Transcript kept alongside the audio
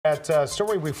That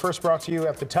story we first brought to you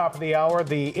at the top of the hour,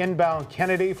 the inbound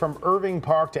Kennedy from Irving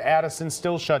Park to Addison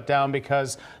still shut down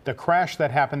because the crash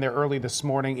that happened there early this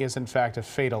morning is in fact a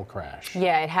fatal crash.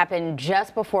 Yeah, it happened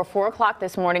just before 4 o'clock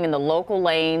this morning in the local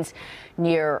lanes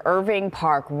near Irving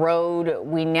Park Road.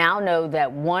 We now know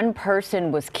that one person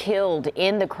was killed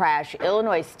in the crash.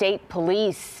 Illinois State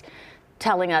Police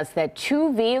telling us that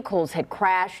 2 vehicles had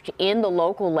crashed in the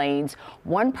local lanes.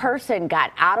 One person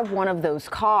got out of one of those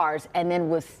cars and then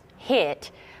was hit,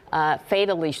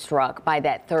 fatally struck by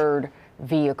that third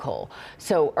vehicle.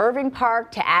 So Irving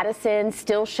Park to Addison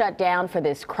still shut down for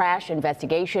this crash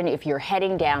investigation. If you're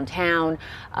heading downtown,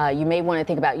 you may want to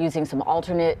think about using some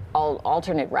alternate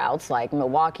routes like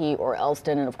Milwaukee or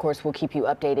Elston. And of course, we'll keep you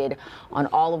updated on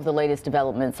all of the latest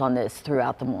developments on this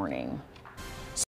throughout the morning.